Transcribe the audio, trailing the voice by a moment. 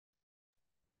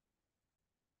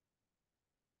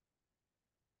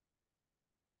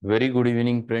Very good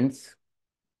evening, friends.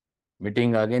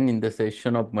 Meeting again in the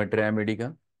session of Materia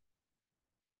Medica.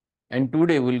 And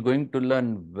today we're going to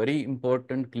learn very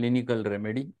important clinical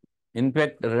remedy. In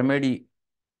fact, remedy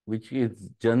which is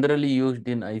generally used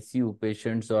in ICU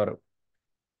patients or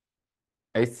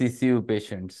ICCU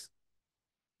patients.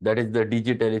 That is the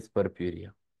Digitalis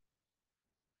Purpurea.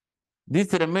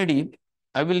 This remedy,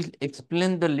 I will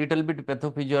explain the little bit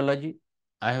pathophysiology.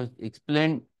 I will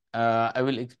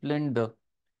explain the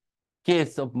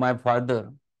case of my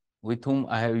father with whom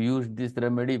I have used this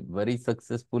remedy very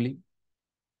successfully.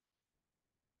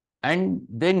 And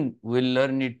then we'll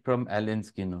learn it from Alan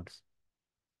Skinner's.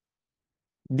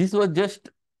 This was just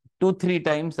 2-3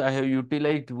 times I have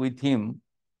utilized with him.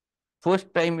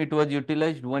 First time it was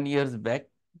utilized 1 year back.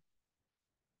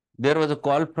 There was a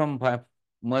call from my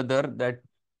mother that,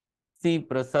 see,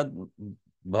 Prasad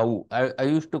Bhau. I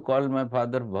used to call my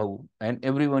father Bhau, and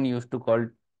everyone used to call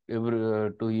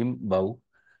to him Bhau.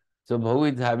 So Bhau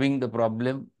is having the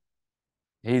problem.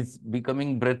 He is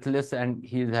becoming breathless and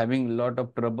he is having a lot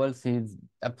of troubles. He is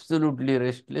absolutely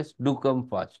restless. Do come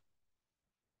fast.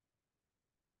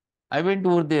 I went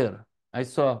over there. I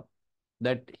saw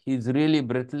that he's really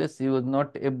breathless. He was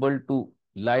not able to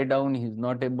lie down. He's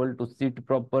not able to sit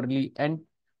properly. And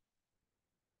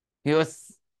he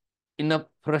was in a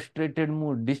frustrated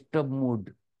mood, disturbed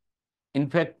mood. In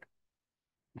fact,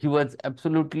 he was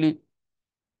absolutely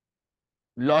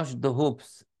lost the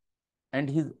hopes.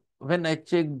 And when I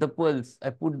checked the pulse, I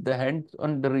put the hands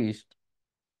on the wrist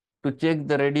to check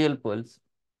the radial pulse,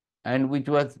 and which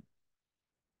was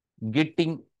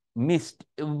getting missed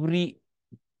every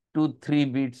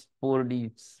 2-3 beats, 4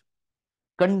 beats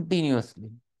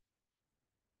continuously.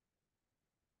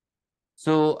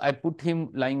 So I put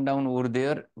him lying down over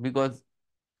there because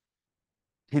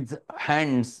his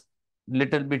hands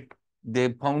little bit,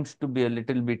 they found to be a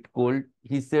little bit cold.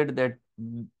 He said that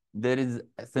there is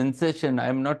a sensation. I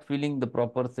am not feeling the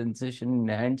proper sensation in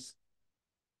hands.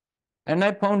 And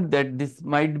I found that this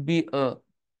might be a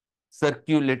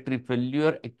circulatory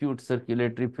failure, acute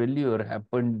circulatory failure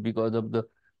happened because of the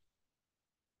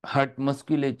heart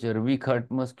musculature, weak heart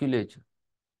musculature.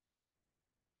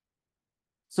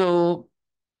 So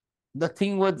the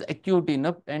thing was acute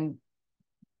enough, and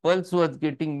pulse was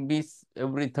getting miss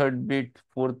every third beat,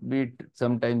 fourth beat,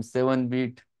 sometimes 7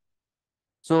 beat.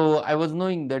 So I was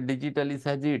knowing that Digitalis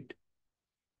has it.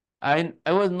 I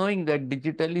was knowing that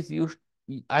Digitalis used,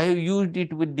 I have used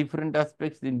it with different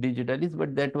aspects in Digitalis,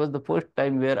 but that was the first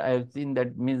time where I have seen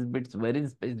that miss bits very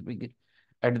specific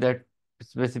at that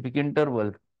specific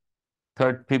interval,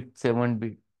 third, fifth, seventh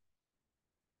beat.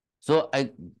 So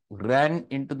I ran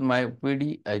into my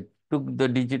PD. I took the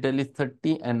Digitalis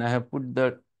 30 and I have put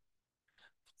the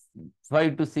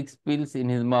 5 to 6 pills in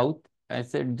his mouth. I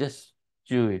said, just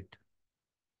chew it.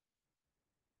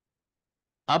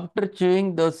 After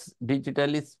chewing those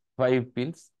Digitalis 5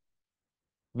 pills,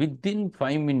 within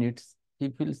 5 minutes, he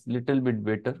feels little bit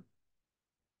better.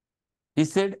 He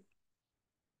said,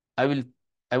 I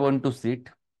want to sit.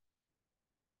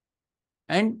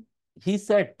 And he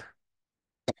sat,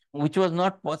 which was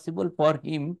not possible for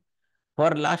him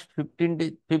for last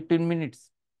 15 minutes.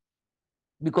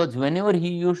 Because whenever he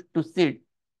used to sit,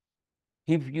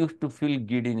 he used to feel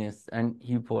giddiness and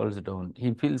he falls down.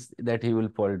 He feels that he will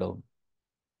fall down.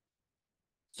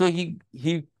 So he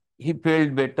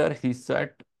felt better. He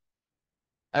sat.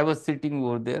 I was sitting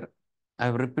over there. I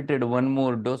have repeated one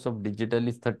more dose of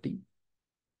Digitalis 30.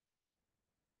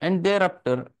 And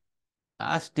thereafter,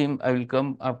 asked him, I will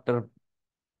come after.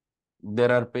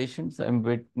 There are patients. I'm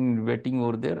waiting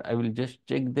over there. I will just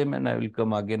check them and I will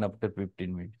come again after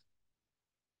 15 minutes.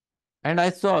 And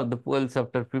I saw the pulse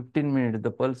after 15 minutes.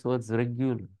 The pulse was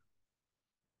regular.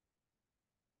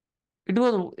 It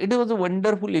was a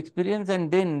wonderful experience,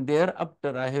 and then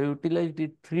thereafter I have utilized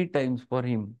it 3 times for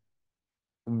him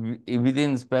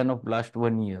within span of last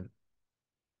 1 year,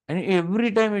 and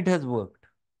every time it has worked.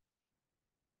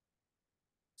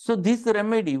 So this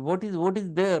remedy, what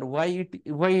is there? Why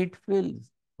it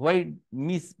fails? Why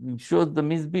it shows the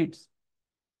misbeats?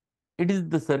 It is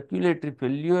the circulatory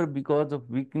failure because of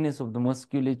weakness of the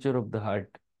musculature of the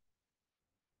heart.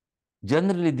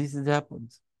 Generally, this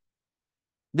happens.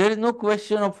 There is no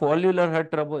question of valvular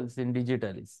heart troubles in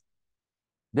Digitalis.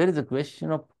 There is a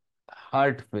question of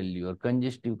heart failure,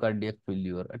 congestive cardiac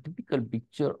failure, a typical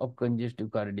picture of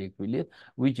congestive cardiac failure,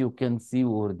 which you can see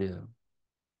over there.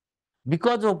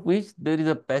 Because of which there is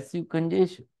a passive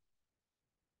congestion.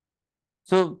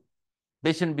 So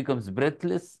patient becomes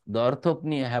breathless, the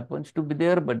orthopnea happens to be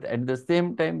there, but at the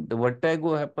same time, the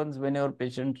vertigo happens whenever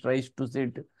patient tries to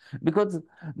sit because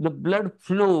the blood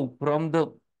flow from the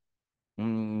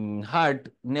heart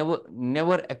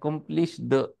never accomplish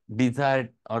the desired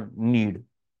or need,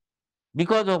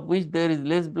 because of which there is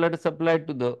less blood supply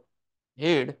to the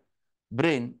head,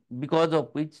 brain, because of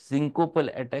which syncopal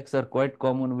attacks are quite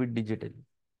common with digital.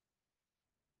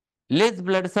 Less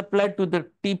blood supply to the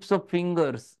tips of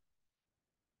fingers,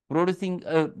 producing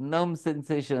a numb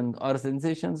sensation, or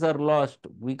sensations are lost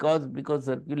because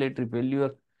circulatory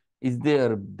failure is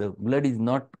there. The blood is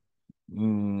not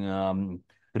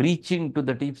reaching to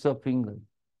the tips of fingers.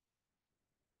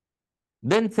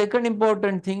 Then second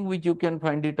important thing which you can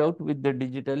find it out with the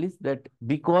digital is that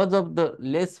because of the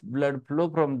less blood flow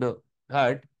from the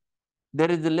heart, there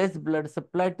is less blood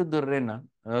supply to the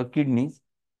kidneys.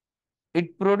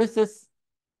 It produces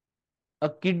a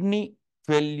kidney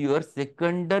failure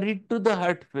secondary to the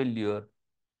heart failure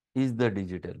is the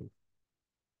digital.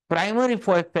 Primary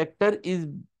factor is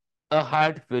a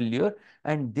heart failure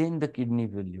and then the kidney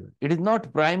failure. It is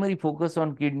not primary focus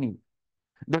on kidney.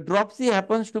 The dropsy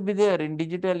happens to be there in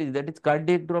digitalis, that is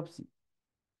cardiac dropsy.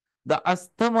 The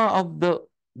asthma of the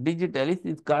digitalis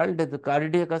is called as a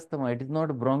cardiac asthma. It is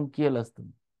not bronchial asthma.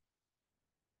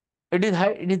 It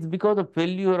is because of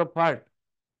failure of heart.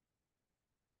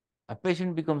 A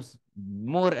patient becomes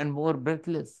more and more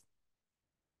breathless.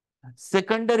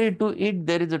 Secondary to it,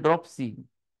 there is a dropsy.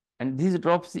 And this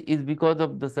dropsy is because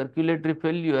of the circulatory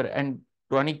failure and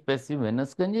chronic passive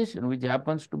venous congestion, which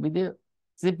happens to be there.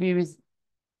 CPVC.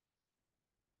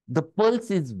 The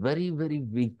pulse is very, very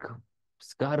weak,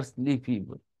 scarcely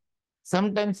feeble.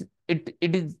 Sometimes it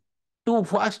is too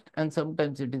fast and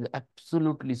sometimes it is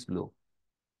absolutely slow.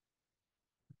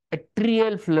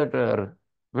 Atrial flutter,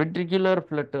 ventricular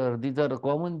flutter, these are the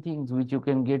common things which you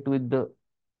can get with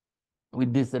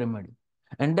this remedy.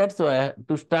 And that's why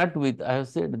to start with, I have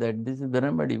said that this is the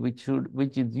remedy which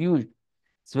is used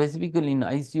specifically in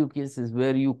ICU cases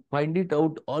where you find it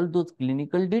out all those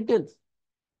clinical details.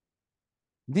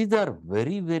 These are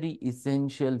very, very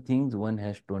essential things one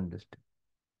has to understand.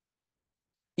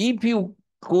 If you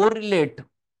correlate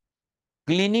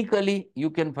clinically, you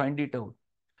can find it out.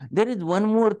 There is one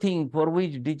more thing for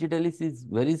which digitalis is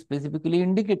very specifically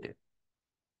indicated.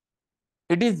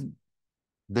 It is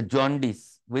the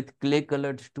jaundice with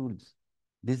clay-colored stools.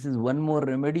 This is one more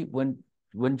remedy one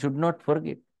should not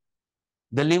forget.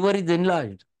 The liver is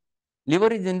enlarged.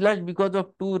 Liver is enlarged because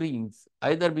of two reasons,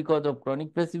 either because of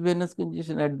chronic passive venous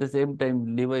congestion, at the same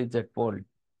time liver is at fault.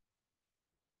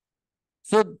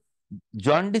 So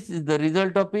jaundice is the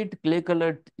result of it,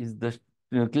 clay-colored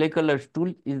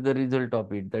stool is the result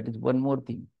of it. That is one more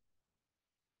thing.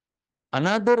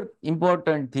 Another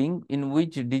important thing in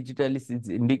which digitalis is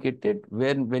indicated,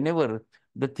 whenever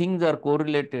the things are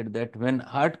correlated, that when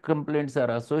heart complaints are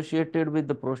associated with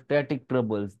the prostatic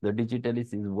troubles, the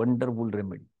digitalis is wonderful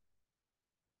remedy.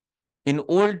 In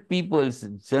old peoples,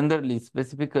 generally,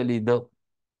 specifically, the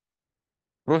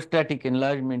prostatic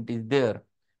enlargement is there.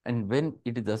 And when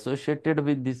it is associated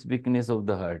with this weakness of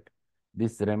the heart,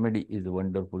 this remedy is a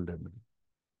wonderful remedy.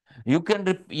 You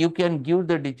can give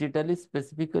the digitalis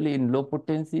specifically in low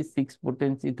potency, 6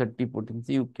 potency, 30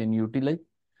 potency, you can utilize.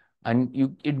 And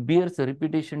it bears a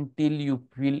repetition till you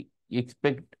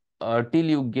expect, till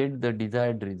you get the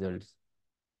desired results.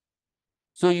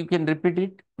 So you can repeat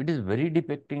it. It is very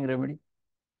depicting remedy.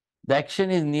 The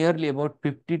action is nearly about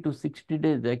 50 to 60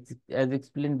 days, as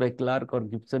explained by Clark or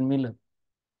Gibson Miller.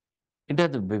 It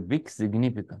has a big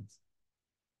significance.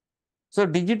 So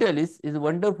digitalis is a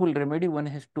wonderful remedy one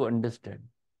has to understand.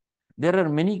 There are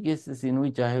many cases in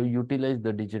which I have utilized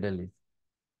the digitalis.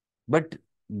 But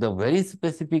the very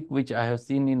specific which I have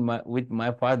seen with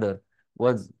my father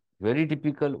was very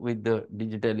typical with the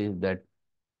digitalis, that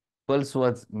pulse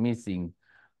was missing,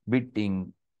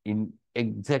 beating in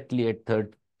exactly at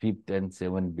third, fifth, and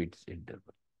 7 beats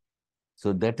interval.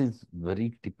 So that is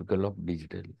very typical of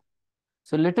digital.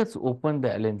 So let us open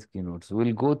the Allen's notes.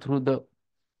 We'll go through the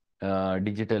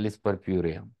Digitalis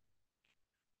Purpurea.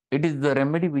 It is the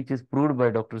remedy which is proved by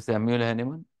Dr. Samuel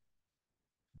Hahnemann.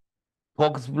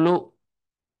 Foxglove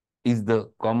is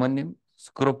the common name.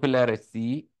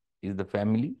 Scrophulariaceae is the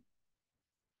family.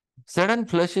 Sudden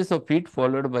flushes of heat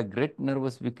followed by great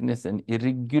nervous weakness and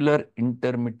irregular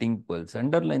intermitting pulse.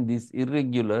 Underline this,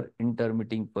 irregular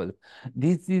intermitting pulse.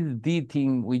 This is the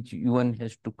thing which one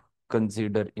has to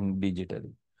consider in digital.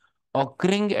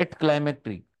 Occurring at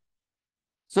climacteric.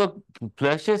 So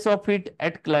flashes of heat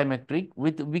at climacteric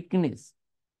with weakness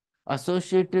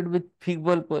associated with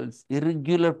feeble pulse,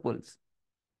 irregular pulse.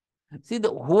 See, the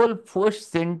whole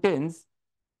first sentence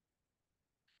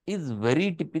is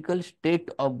very typical state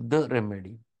of the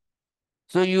remedy.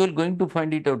 So you are going to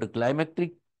find it out, a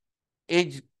climacteric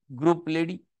age group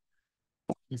lady,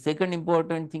 The second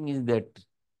important thing is that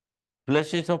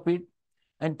flushes of it.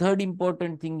 And third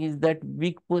important thing is that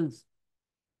weak pulse.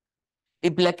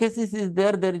 If lachesis is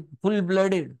there, there is full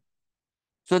blooded.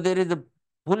 So there is a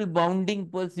full bounding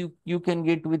pulse you can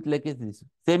get with lachesis.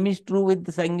 Same is true with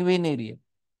the sanguine area.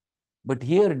 But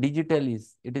here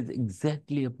digitalis, it is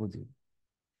exactly opposite.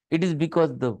 It is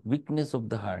because the weakness of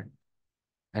the heart.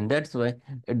 And that's why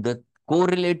the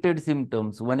correlated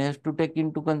symptoms one has to take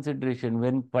into consideration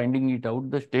when finding it out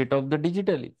the state of the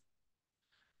digitalis.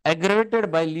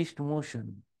 Aggravated by least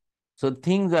motion. So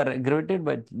things are aggravated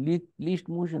by least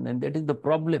motion, and that is the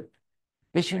problem.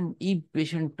 If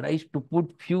patient tries to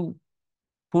put few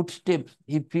footsteps,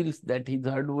 he feels that his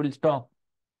heart will stop.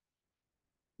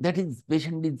 That is,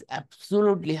 patient is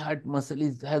absolutely heart muscle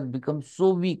has become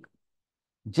so weak.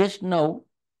 Just now,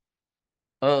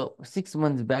 6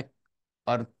 months back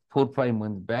or 4 5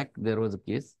 months back, there was a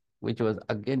case which was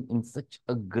again in such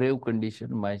a grave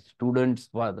condition. My student's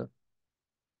father,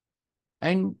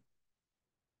 and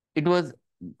it was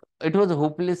it was a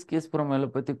hopeless case from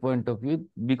allopathic point of view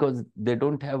because they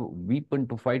don't have weapon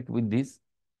to fight with this.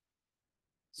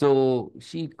 So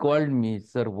she called me,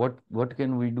 sir, what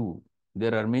can we do?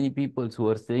 There are many people who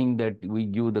are saying that you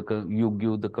give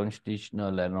the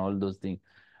constitutional and all those things.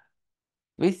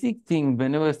 Basic thing,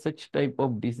 whenever such type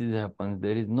of disease happens,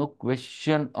 there is no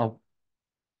question of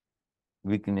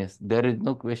weakness. There is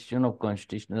no question of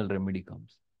constitutional remedy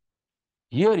comes.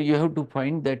 Here you have to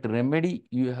find that remedy,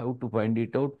 you have to find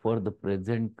it out for the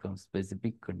present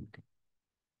specific condition.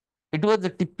 It was a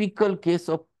typical case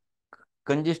of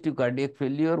congestive cardiac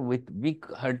failure with weak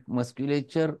heart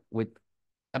musculature, with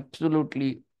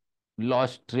absolutely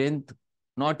lost strength,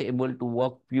 not able to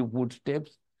walk few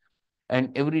footsteps.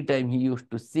 And every time he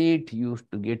used to sit, he used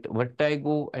to get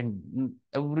vertigo, and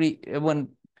even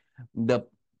the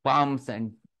palms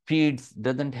and feet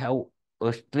doesn't have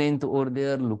a strength over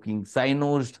there, looking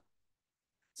cynosed.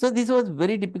 So this was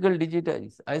very typical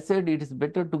digitalis. I said it is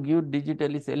better to give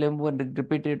digitalis LM1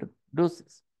 repeated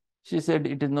doses. She said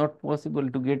it is not possible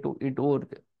to get it over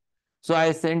there. So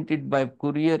I sent it by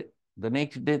courier. The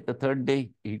next day, the third day,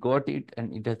 he got it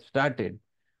and it has started.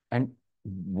 And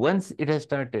once it has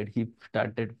started, he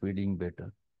started feeling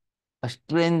better. A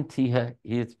strength he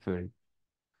has felt.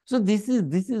 So this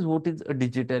is what is a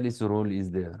digitalis role is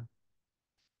there.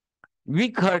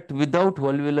 Weak heart without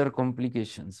valvular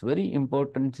complications, very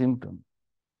important symptom.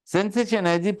 Sensation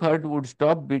as if heart would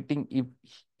stop beating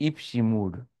if she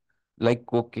moved, like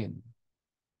cocaine.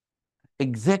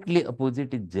 Exactly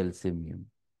opposite is gelsemium.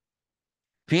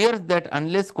 Fears that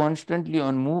unless constantly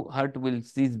on move, heart will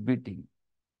cease beating.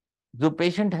 The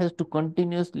patient has to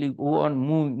continuously go on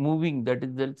moving, that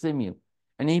is gelsemium.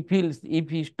 And he feels if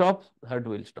he stops, heart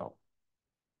will stop.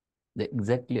 The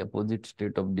exactly opposite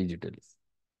state of digitalis.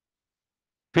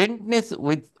 Faintness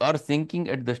with or sinking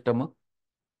at the stomach,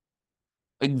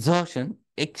 exhaustion,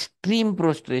 extreme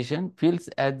prostration, feels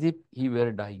as if he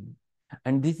were dying.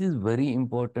 And this is very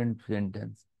important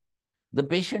sentence. The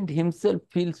patient himself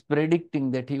feels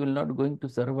predicting that he will not going to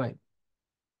survive.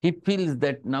 He feels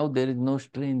that now there is no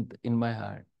strength in my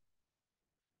heart.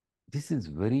 This is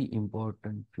very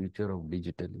important feature of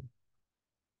digitally.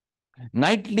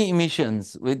 Nightly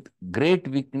emissions with great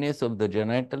weakness of the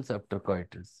genitals after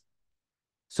coitus.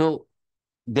 So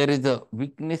there is a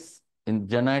weakness in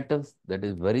genitals that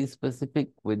is very specific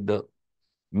with the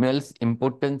male's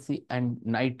impotency and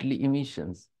nightly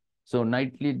emissions. So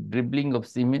nightly dribbling of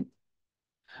semen.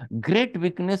 Great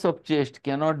weakness of chest,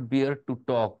 cannot bear to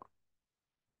talk.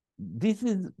 This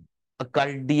is a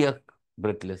cardiac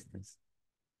breathlessness.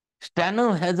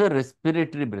 Sternum has a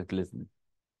respiratory breathlessness.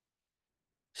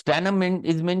 Sternum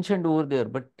is mentioned over there,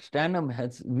 but sternum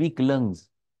has weak lungs.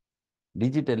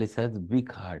 Digitalis has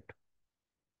weak heart.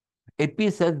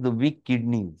 Apis has the weak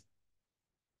kidneys.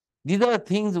 These are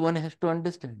things one has to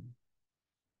understand.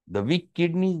 The weak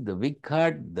kidneys, the weak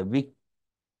heart, the weak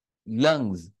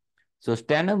lungs. So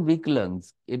sternum weak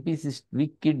lungs, Apis is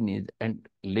weak kidneys, and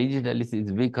digitalis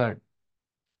is weak heart.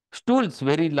 Stools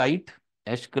very light,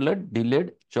 ash colored,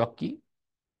 delayed, chalky.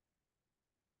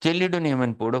 Chelidonium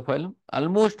and podophyllum,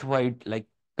 almost white like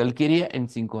Calcarea and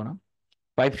Cinchona.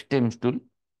 Pipe stem stool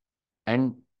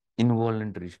and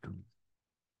involuntary stool.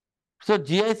 So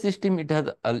GI system, it has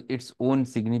its own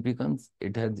significance,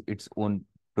 it has its own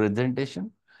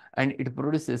presentation, and it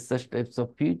produces such types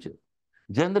of features.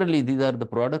 Generally, these are the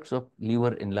products of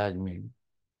liver enlargement.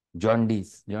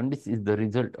 Jaundice. Jaundice is the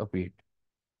result of it.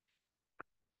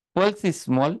 Pulse is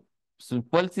small. So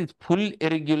pulse is full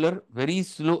irregular, very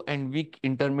slow and weak,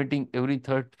 intermitting every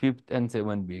third, fifth, and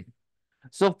seventh beat.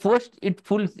 So first it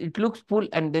looks full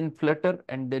and then flutter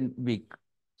and then weak.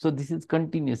 So this is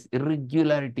continuous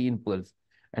irregularity in pulse.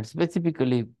 And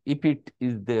specifically, if it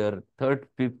is there, third,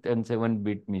 fifth, and seventh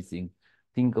beat missing,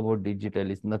 think about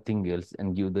digitalis, nothing else,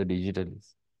 and give the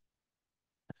digitalis.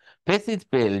 Face is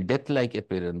pale, death-like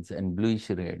appearance, and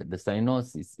bluish red. The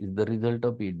cyanosis is the result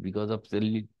of it because of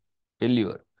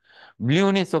failure.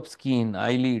 Blueness of skin,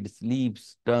 eyelids,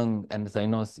 lips, tongue, and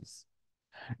cyanosis.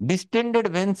 Distended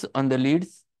veins on the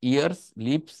lids, ears,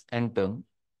 lips, and tongue.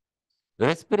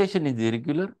 Respiration is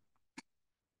irregular,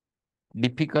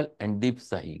 difficult, and deep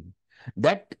sighing.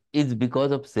 That is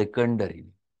because of secondary.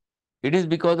 It is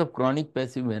because of chronic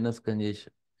passive venous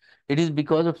congestion. It is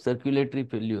because of circulatory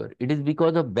failure. It is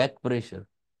because of back pressure.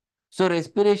 So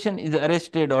respiration is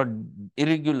arrested or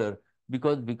irregular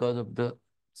because of the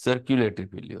circulatory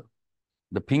failure.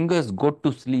 The fingers go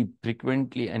to sleep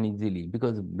frequently and easily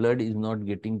because blood is not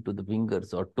getting to the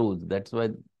fingers or toes. That's why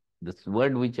this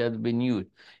word which has been used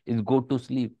is go to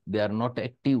sleep. They are not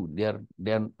active. They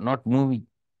are not moving.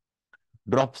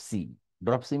 Dropsy.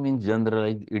 Dropsy means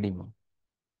generalized edema.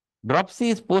 Dropsy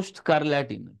is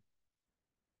post-scarlatinal.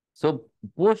 So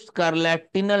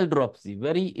post-scarlatinal dropsy,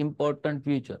 very important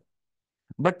feature.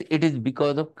 But it is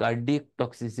because of cardiac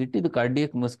toxicity. The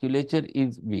cardiac musculature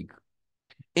is weak.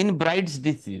 In Bright's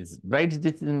disease means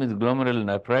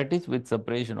glomerulonephritis with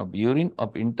separation of urine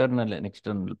of internal and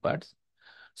external parts.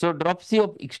 So dropsy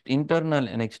of internal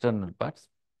and external parts.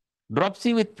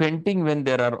 Dropsy with fainting when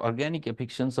there are organic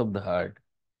affections of the heart.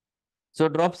 So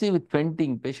dropsy with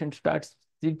fainting, patient starts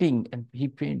sitting and he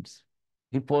faints.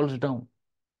 He falls down.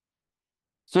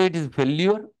 So it is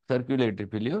failure, circulatory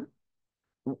failure.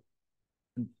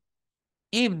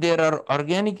 If there are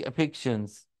organic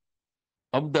affections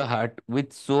of the heart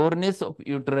with soreness of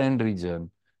uterine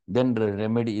region, then the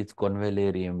remedy is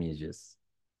convalerium measures.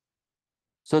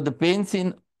 So the pains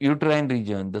in uterine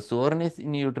region, the soreness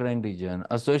in uterine region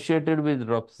associated with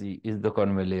dropsy is the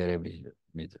convalerium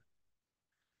measure.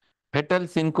 Fetal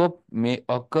syncope may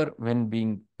occur when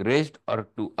being raised or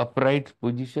to upright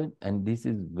position, and this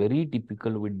is very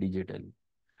typical with digitalis.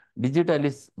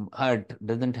 Digitalis heart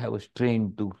doesn't have a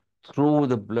strain to throw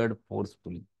the blood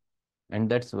forcefully, and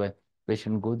that's why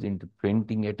patient goes into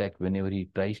fainting attack whenever he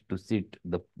tries to sit.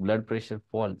 The blood pressure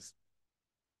falls,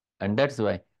 and that's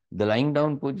why the lying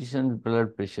down position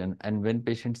blood pressure, and when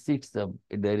patient sits up,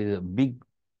 there is a big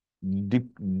dip,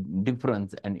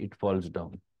 difference, and it falls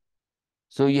down.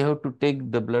 So you have to take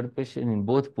the blood pressure in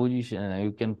both positions, and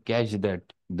you can catch that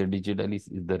the digitalis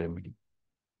is the remedy.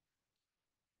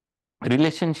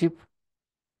 Relationship.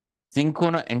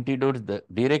 Syncona antidotes the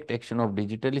direct action of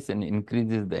digitalis and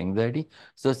increases the anxiety.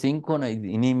 So Syncona is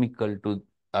inimical to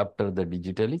after the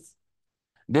digitalis.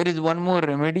 There is one more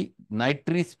remedy,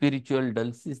 nitri spiritual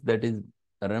dulcis, that is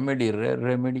a remedy, rare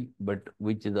remedy, but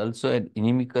which is also an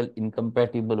inimical,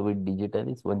 incompatible with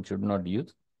digitalis. One should not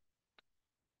use.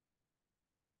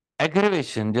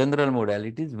 Aggravation, general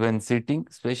modalities when sitting,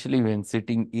 especially when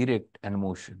sitting erect and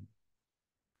motion.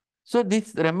 So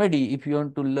this remedy, if you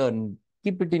want to learn,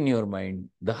 keep it in your mind.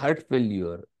 The heart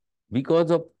failure,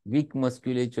 because of weak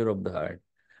musculature of the heart,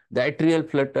 the atrial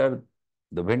flutter,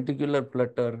 the ventricular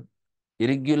flutter,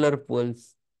 irregular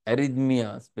pulse,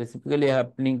 arrhythmia, specifically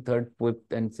happening third,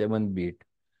 fifth, and seventh beat,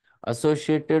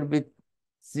 associated with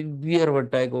severe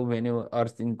vertigo whenever or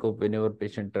syncope whenever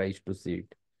patient tries to sit.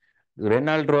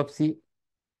 Renal dropsy,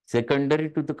 secondary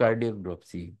to the cardiac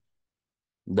dropsy,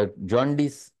 the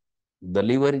jaundice, the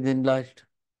liver is enlarged.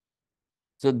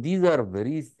 So these are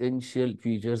very essential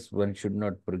features one should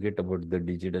not forget about the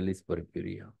Digitalis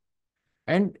Purpurea.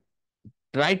 And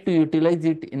try to utilize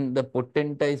it in the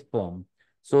potentized form.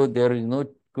 So there is no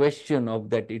question of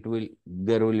that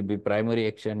there will be primary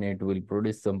action, it will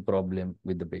produce some problem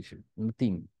with the patient.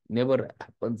 Nothing, never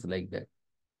happens like that.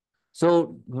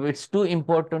 So it's too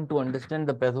important to understand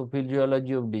the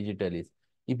pathophysiology of digitalis.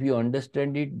 If you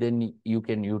understand it, then you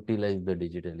can utilize the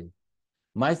digitalis.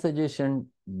 My suggestion,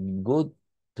 go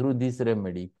through this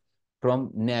remedy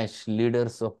from Nash,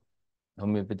 leaders of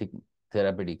homeopathic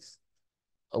therapeutics,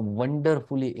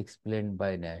 wonderfully explained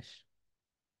by Nash.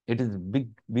 It is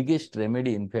biggest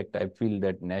remedy. In fact, I feel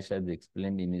that Nash has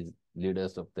explained in his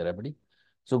leaders of therapy.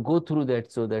 So go through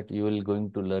that so that you will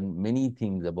going to learn many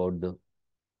things about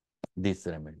this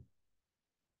remedy.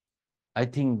 I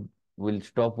think we'll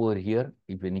stop over here.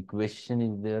 If any question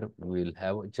is there, we'll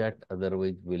have a chat.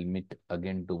 Otherwise, we'll meet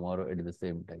again tomorrow at the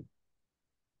same time.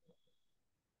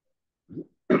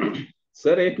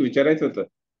 Sir एक विचारायचं होतं.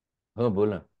 हो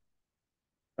बोला.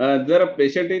 जर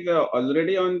patient is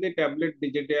already on the tablet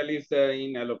digitalis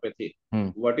in allopathy,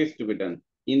 what is to be done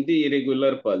in the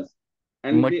irregular pulse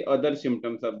and the other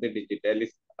symptoms of the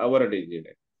digitalis, our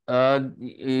digitalis?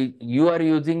 You are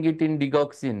using it in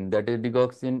digoxin, that is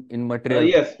digoxin in material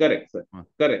Yes, correct, sir. form.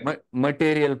 Correct.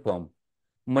 Material form.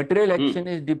 Material action Hmm.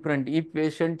 is different. If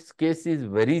patient's case is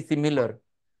very similar,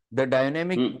 the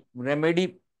dynamic Hmm.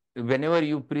 remedy, whenever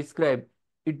you prescribe,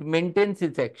 it maintains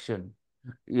its action.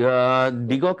 Okay.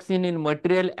 Digoxin in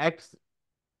material acts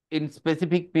in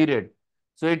specific period.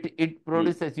 So it Hmm.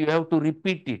 produces, you have to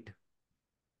repeat it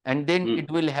and then Hmm.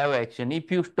 it will have action.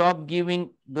 If you stop giving,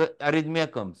 the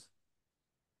arrhythmia comes.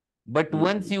 But Hmm.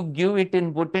 once Hmm. you give it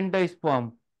in potentized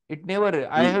form, it never,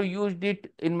 I Hmm. have used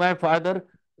it in my father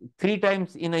 3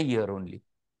 times in a year only.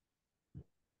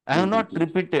 I Hmm. have Hmm. not Hmm.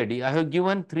 repeated. I have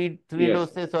given three Yes.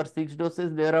 doses or 6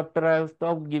 doses. Thereafter, I have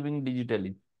stopped giving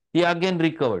digitally. He again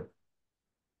recovered.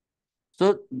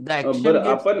 So the बरं action gets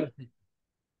आपण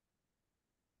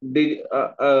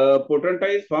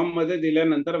पोटंटाईज form मध्ये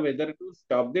दिल्यानंतर weather to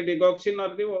stop the digoxin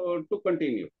or to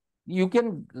continue. you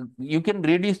can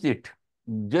reduce it.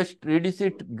 Just reduce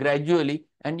it gradually,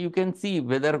 and you can see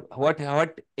whether what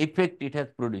effect it has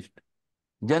produced.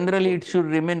 Generally, it okay. should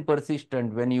remain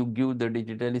persistent when you give the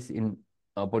digitalis in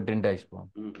potentized form.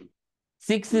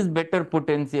 6 is better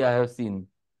potency I have seen.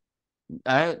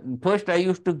 First I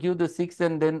used to give the 6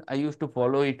 and then I used to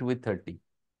follow it with 30.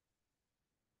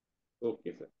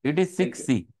 Okay sir. It is thank you.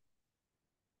 6C.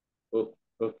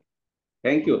 Okay. Okay.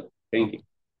 Thank you. Thank you. Okay.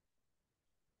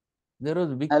 There was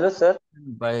big Hello, sir.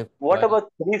 by What about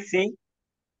 3C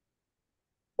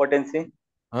potency?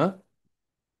 huh?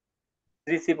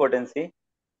 3C potency.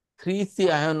 3C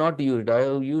I have not used. I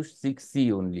have used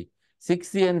 6C only.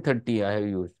 6C and 30 I have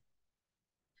used.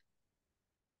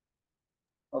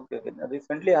 Okay, okay.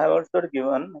 Recently, I have also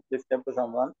given this step to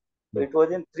someone. So Hmm. it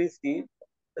was in 3C.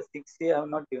 The 6C, I have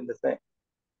not given the same.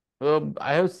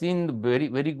 I have seen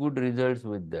very good results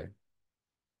with that.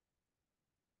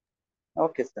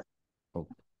 Okay, sir.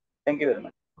 Okay. Thank you very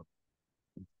much.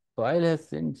 File has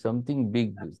sent something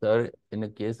big, sir. In a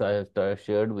case I have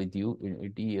shared with you, an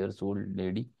 80 years old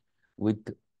lady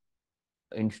with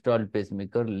installed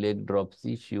pacemaker, leg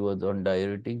dropsy. She was on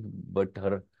diuretic, but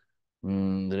her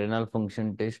renal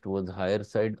function test was higher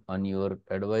side. On your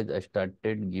advice, I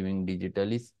started giving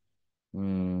digitalis.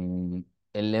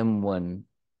 LM1.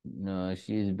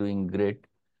 She is doing great.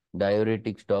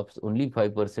 Diuretic stops, only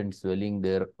 5% swelling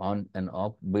there on and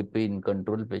off. BP in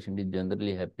control, patient is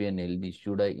generally happy and healthy.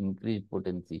 Should I increase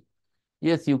potency?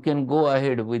 Yes, you can go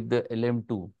ahead with the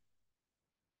LM2.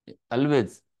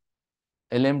 Always.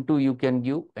 LM2 you can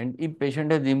give, and if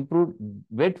patient has improved,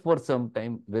 wait for some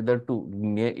time whether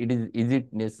is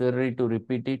it necessary to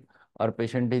repeat it or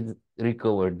patient is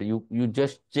recovered. You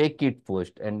just check it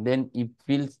first and then if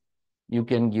feels you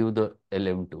can give the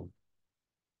LM2.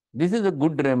 This is a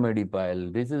good remedy,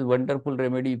 Payal. This is wonderful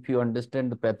remedy if you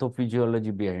understand the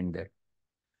pathophysiology behind that.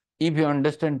 If you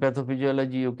understand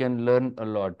pathophysiology, you can learn a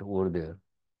lot over there.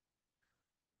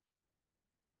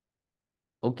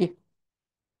 Okay.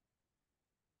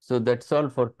 So that's all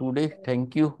for today.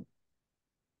 Thank you.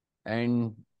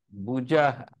 And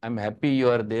Bhuja, I'm happy you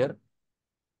are there.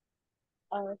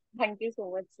 Thank you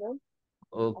so much, sir.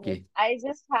 Okay. I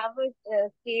just have a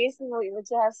case which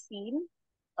I have seen.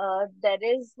 There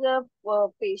is a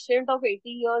patient of 80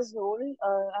 years old.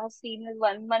 I have seen it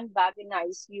 1 month back in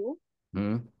ICU.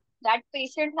 Hmm. That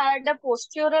patient had a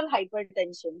postural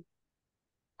hypertension,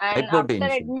 and after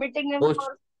Hypertension. admitting him Post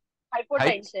for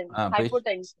hypotension, Patient.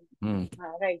 hypotension, Hmm.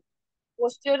 right?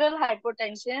 Postural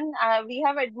hypotension. We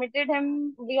have admitted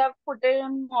him. We have put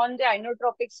him on the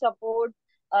inotropic support.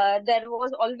 There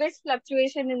was always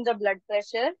fluctuation in the blood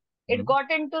pressure. It Hmm.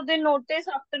 got into the notice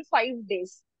after 5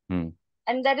 days. Hmm.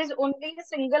 And there is only a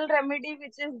single remedy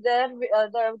which is there,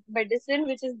 the medicine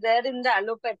which is there in the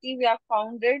allopathy. We have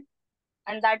found it,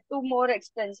 and that too more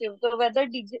expensive. So whether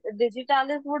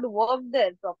digitalis would work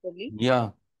there properly, Yeah,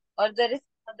 or there is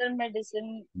other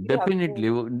medicine we have definitely.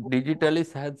 to.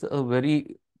 Digitalis has a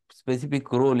very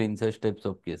specific role in such types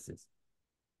of cases.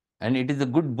 And it is a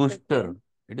good Okay. booster.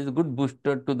 It is a good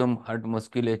booster to the heart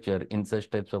musculature in such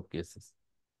types of cases.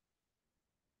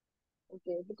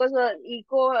 Okay, because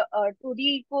eco, 2D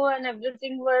eco and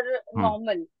everything were Hmm.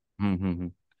 normal Hmm. Hmm. Hmm.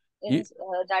 in You,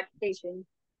 that patient.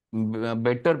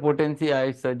 better potency,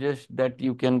 I suggest that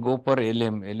you can go for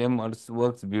LM. LM also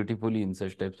works beautifully in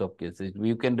such types of cases.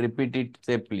 You can repeat it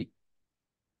safely.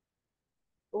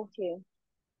 Okay,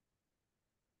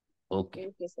 Okay.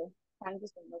 okay, sir. Thank you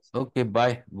so much. Okay,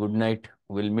 bye. Good night.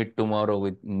 We'll meet tomorrow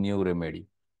with new remedy.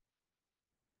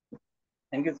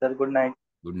 Thank you, sir. Good night.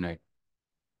 Good night.